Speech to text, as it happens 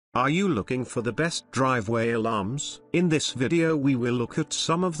Are you looking for the best driveway alarms? In this video we will look at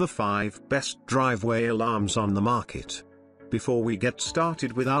some of the 5 best driveway alarms on the market. Before we get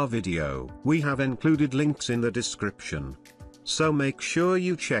started with our video, we have included links in the description. So make sure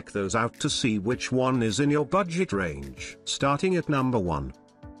you check those out to see which one is in your budget range. Starting at number 1.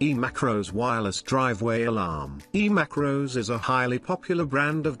 eMacros Wireless Driveway Alarm. eMacros is a highly popular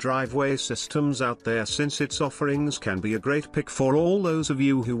brand of driveway systems out there since its offerings can be a great pick for all those of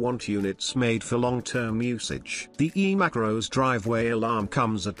you who want units made for long-term usage. The eMacros driveway alarm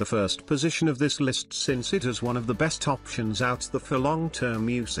comes at the first position of this list since it is one of the best options out there for long-term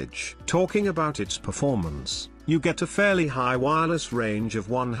usage. Talking about its performance, you get a fairly high wireless range of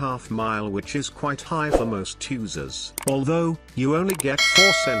 1/2 mile, which is quite high for most users. Although, you only get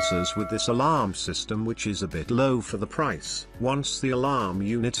 4 sensors with this alarm system, which is a bit low for the price. Once the alarm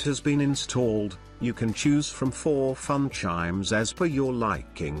unit has been installed, you can choose from 4 fun chimes as per your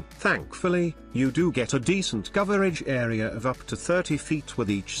liking. Thankfully, you do get a decent coverage area of up to 30 feet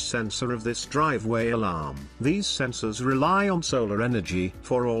with each sensor of this driveway alarm. These sensors rely on solar energy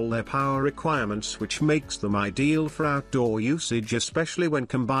for all their power requirements, which makes them ideal for outdoor usage, especially when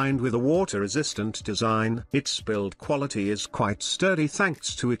combined with a water-resistant design. Its build quality is quite sturdy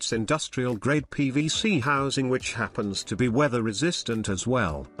thanks to its industrial-grade PVC housing, which happens to be weather-resistant as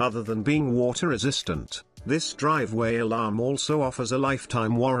well. Other than being water-resistant, this driveway alarm also offers a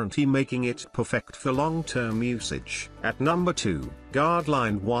lifetime warranty, making it perfect for long-term usage. At number 2,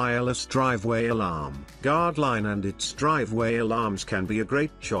 Guardline Wireless Driveway Alarm. Guardline and its driveway alarms can be a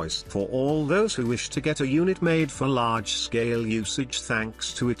great choice for all those who wish to get a unit made for large-scale usage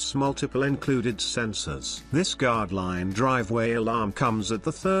thanks to its multiple included sensors. This Guardline driveway alarm comes at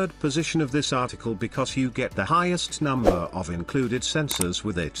the 3rd position of this article because you get the highest number of included sensors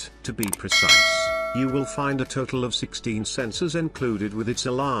with it. To be precise, you will find a total of 16 sensors included with its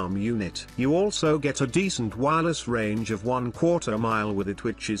alarm unit. You also get a decent wireless range of 1/4 mile with it,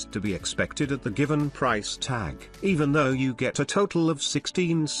 which is to be expected at the given price tag. Even though you get a total of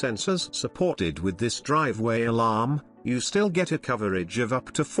 16 sensors supported with this driveway alarm, you still get a coverage of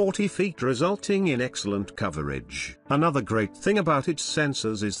up to 40 feet, resulting in excellent coverage. Another great thing about its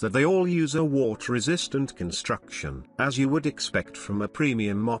sensors is that they all use a water-resistant construction. As you would expect from a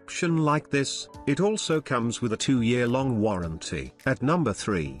premium option like this, it also comes with a 2-year-long warranty. At number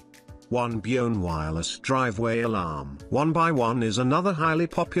 3. 1BYONE Wireless Driveway Alarm. 1BYONE is another highly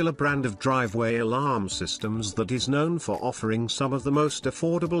popular brand of driveway alarm systems that is known for offering some of the most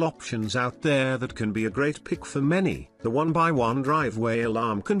affordable options out there that can be a great pick for many. The 1BYONE driveway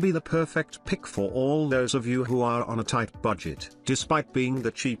alarm can be the perfect pick for all those of you who are on a tight budget. Despite being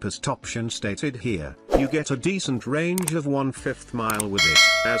the cheapest option stated here, you get a decent range of 1/5 mile with it.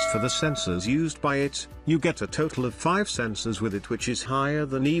 As for the sensors used by it, you get a total of 5 sensors with it, which is higher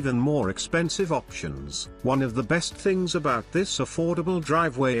than even more expensive options. One of the best things about this affordable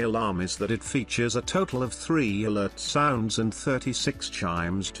driveway alarm is that it features a total of 3 alert sounds and 36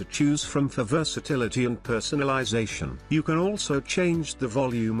 chimes to choose from for versatility and personalization. You can also change the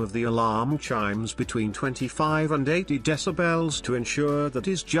volume of the alarm chimes between 25 and 80 decibels to ensure that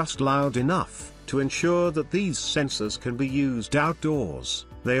it is just loud enough to ensure that these sensors can be used outdoors.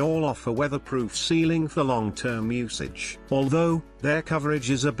 They all offer weatherproof sealing for long-term usage. Although, their coverage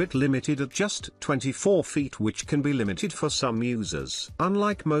is a bit limited at just 24 feet, which can be limited for some users.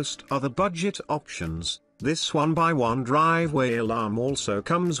 Unlike most other budget options, this 1BYONE driveway alarm also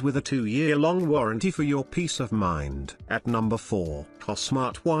comes with a 2-year-long warranty for your peace of mind. At number 4,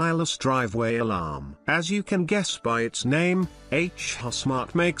 Hosmart Wireless Driveway Alarm. As you can guess by its name,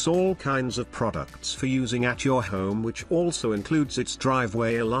 Hosmart makes all kinds of products for using at your home, which also includes its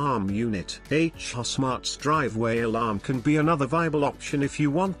driveway alarm unit. Hosmart's driveway alarm can be another viable option if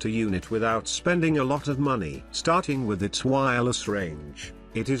you want a unit without spending a lot of money. Starting with its wireless range,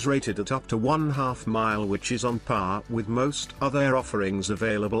 it is rated at up to 1/2 mile, which is on par with most other offerings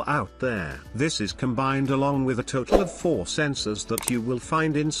available out there. This is combined along with a total of 4 sensors that you will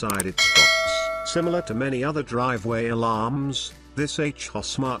find inside its box. Similar to many other driveway alarms, this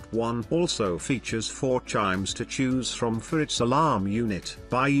Hosmart one also features 4 chimes to choose from for its alarm unit.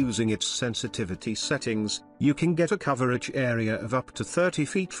 By using its sensitivity settings, you can get a coverage area of up to 30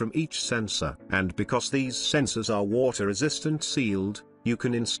 feet from each sensor. And because these sensors are water-resistant sealed, you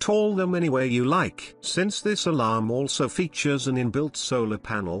can install them anywhere you like. Since this alarm also features an inbuilt solar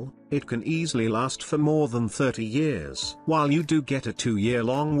panel, it can easily last for more than 30 years. While you do get a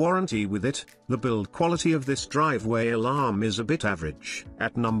 2-year-long warranty with it, the build quality of this driveway alarm is a bit average.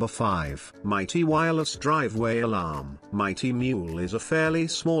 At number 5, Mighty Wireless Driveway Alarm. Mighty Mule is a fairly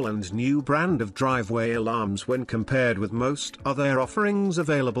small and new brand of driveway alarms when compared with most other offerings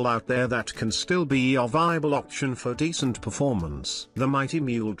available out there that can still be a viable option for decent performance. The Mighty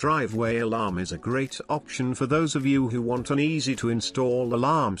Mule driveway alarm is a great option for those of you who want an easy-to-install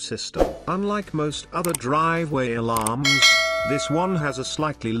alarm system. Unlike most other driveway alarms, this one has a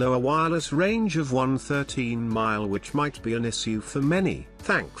slightly lower wireless range of 113 miles, which might be an issue for many.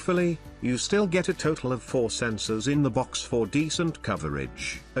 Thankfully, you still get a total of 4 sensors in the box for decent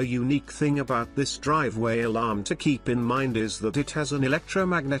coverage. A unique thing about this driveway alarm to keep in mind is that it has an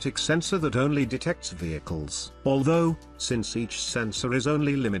electromagnetic sensor that only detects vehicles. Although, since each sensor is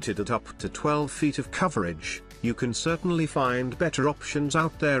only limited at up to 12 feet of coverage, you can certainly find better options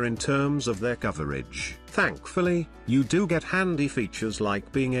out there in terms of their coverage. Thankfully, you do get handy features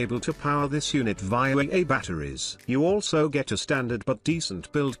like being able to power this unit via AA batteries. You also get a standard but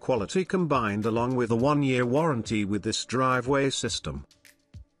decent build quality combined along with a 1-year warranty with this driveway system.